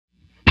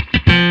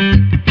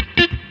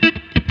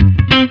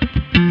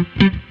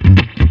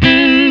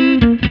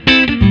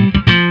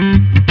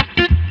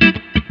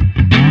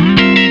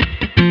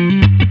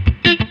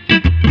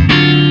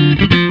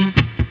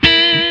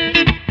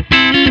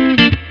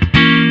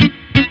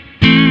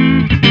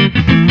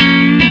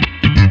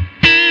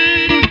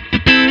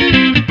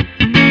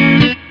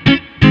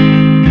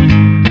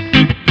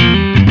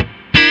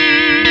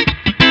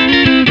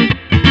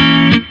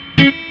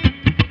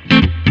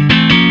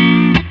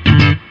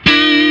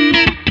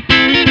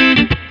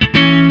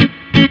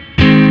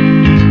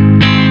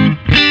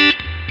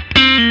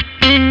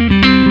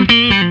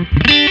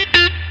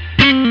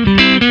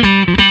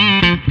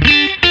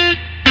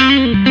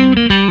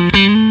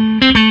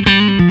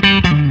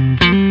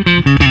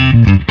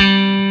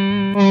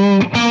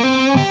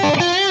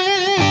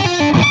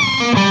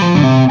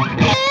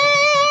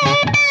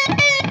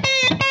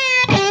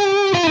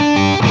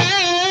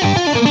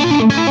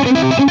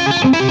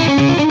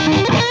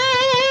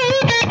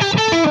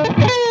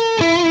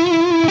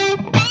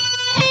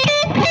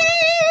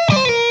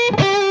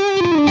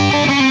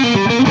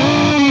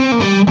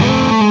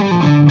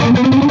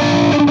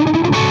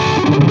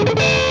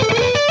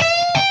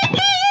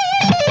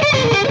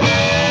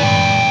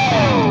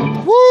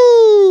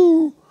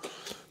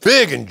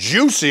Big and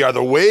juicy are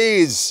the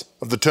ways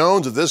of the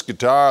tones of this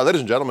guitar. Ladies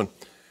and gentlemen,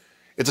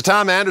 it's a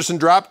Tom Anderson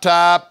drop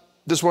top.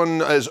 This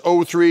one is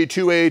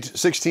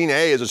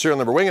 032816A is a serial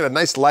number. Wing and a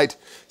nice light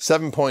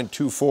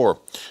 7.24.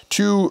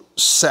 Two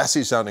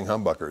sassy sounding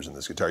humbuckers in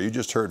this guitar. You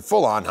just heard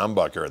full on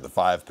humbucker at the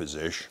 5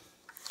 position.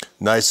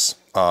 Nice,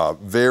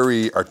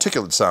 very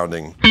articulate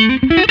sounding.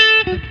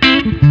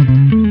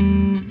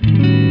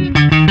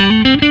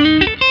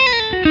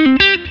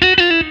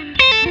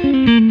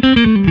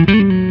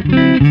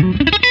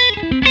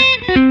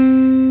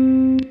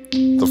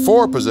 The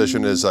 4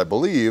 position is, I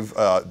believe,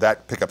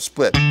 that pickup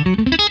split.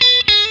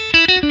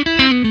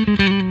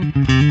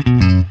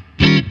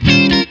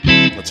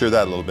 Let's hear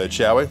that a little bit,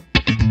 shall we?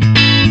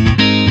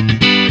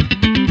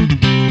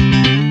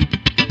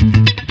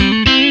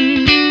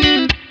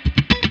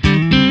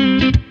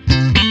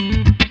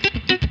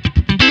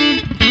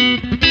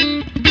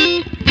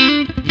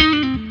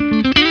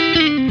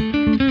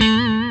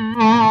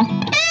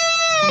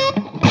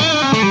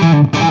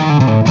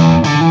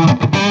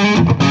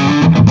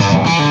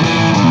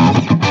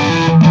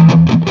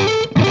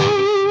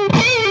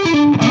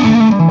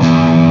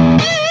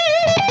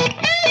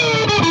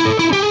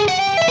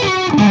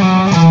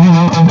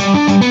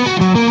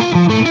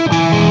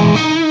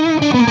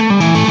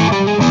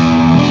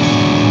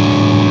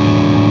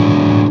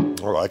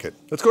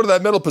 Let's go to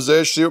that middle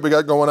position, see what we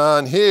got going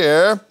on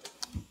here.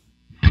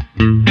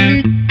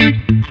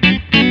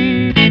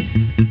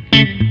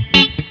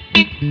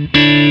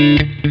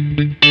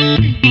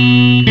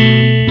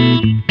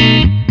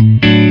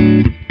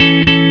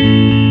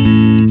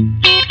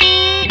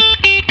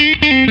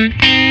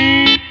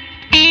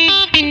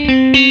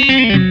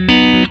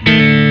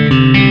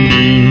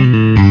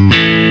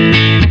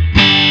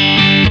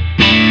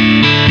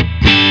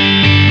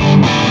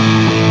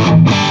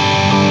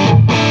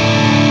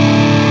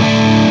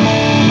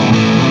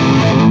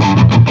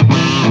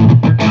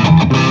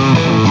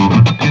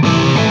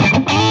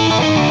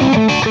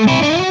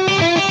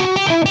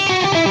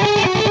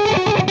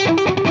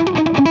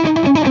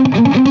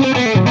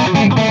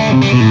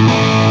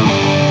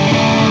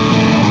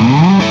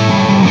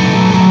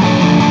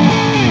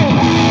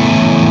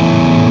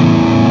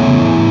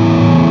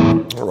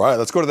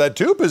 Let's go to that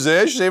 2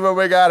 position, see what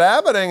we got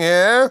happening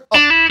here.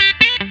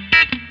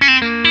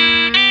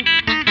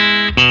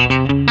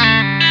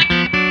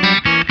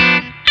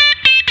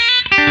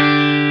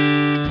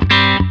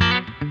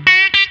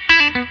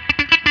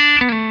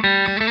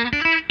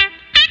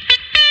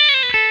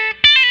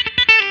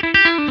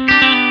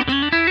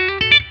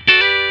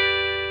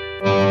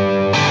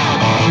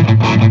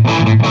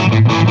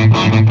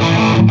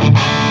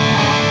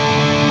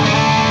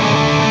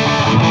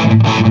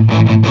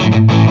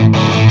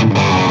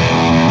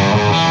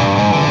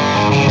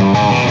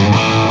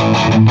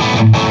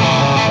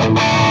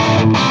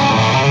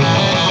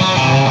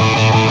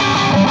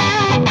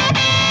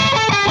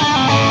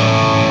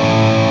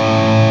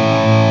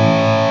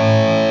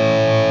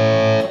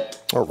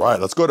 All right,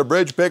 let's go to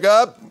bridge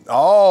pickup.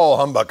 All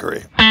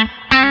humbuckery.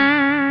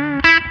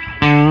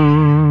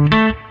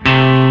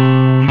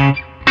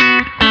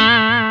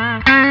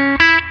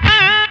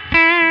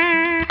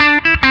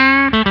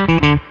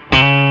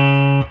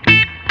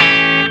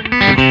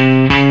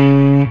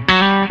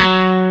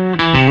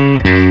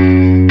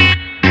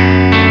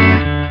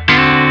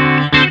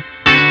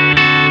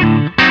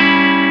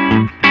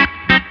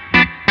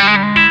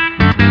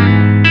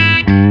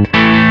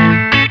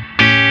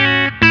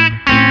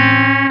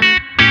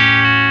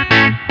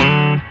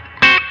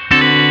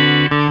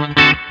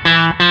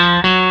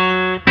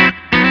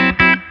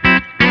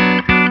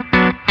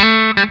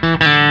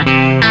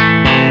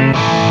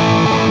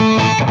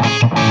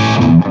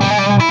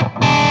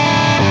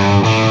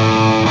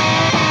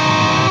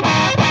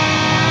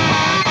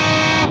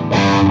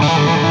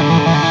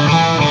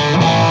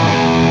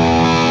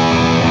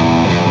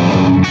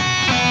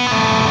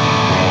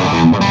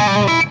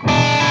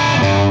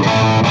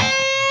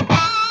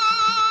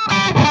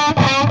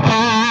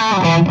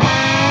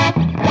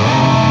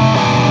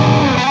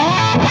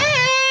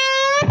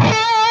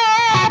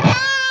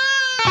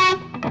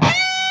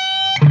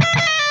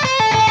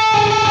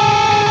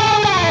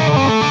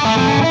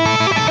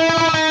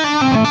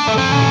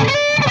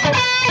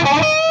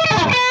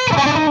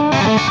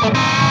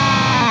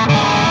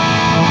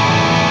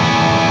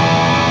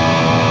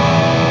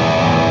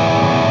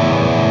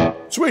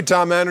 Sweet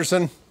Tom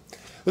Anderson.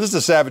 This is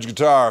a Savage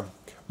guitar.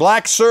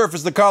 Black Surf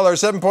is the color,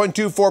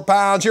 7.24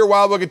 pounds. Here,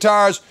 Wildwood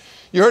Guitars.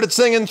 You heard it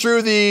singing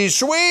through the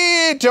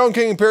sweet Tone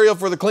King Imperial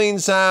for the clean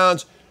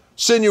sounds,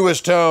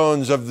 sinuous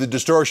tones of the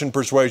distortion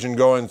persuasion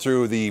going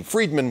through the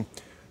Friedman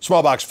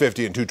Small Box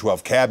 50 and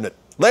 212 cabinet.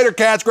 Later,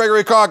 cats.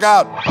 Gregory Cork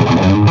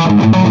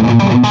out.